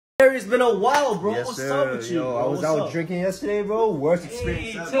It's been a while, bro. Yes, What's sir. up with you? Yo, Bro? I was out drinking yesterday, bro. Worst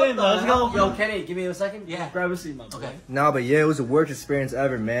experience ever. Tim, let's go. Yo, Kenny, give me a second. Yeah. Grab a seat, my boy. Okay. Nah, but yeah, it was the worst experience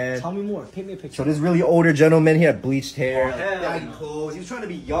ever, man. Tell me more. Paint me a picture. So this really older gentleman, he had bleached hair, hell baggy no. clothes. He was trying to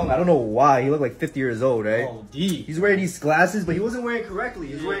be young. I don't know why. He looked like 50 years old, right? Oh, D. He's wearing these glasses, but he wasn't wearing it correctly.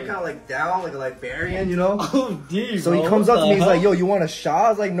 He was wearing kind of like down, like a librarian, you know? Oh, D, So he comes up to me, he's like, yo, you want a shot? I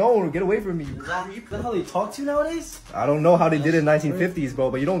was like, no, get away from me. What the hell they talk to you nowadays? I don't know how they did it in 1950s,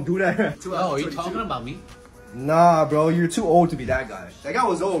 bro, but you don't do that. Oh, are you talking about me? Nah, bro, you're too old to be that guy. That guy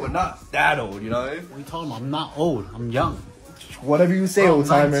was old, but not that old, you know? What are you talking about? I'm not old. I'm young. Whatever you say, Bro, old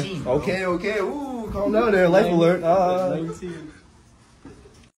timer. 19, bro. Okay. Ooh, calm down there. Life alert. 19.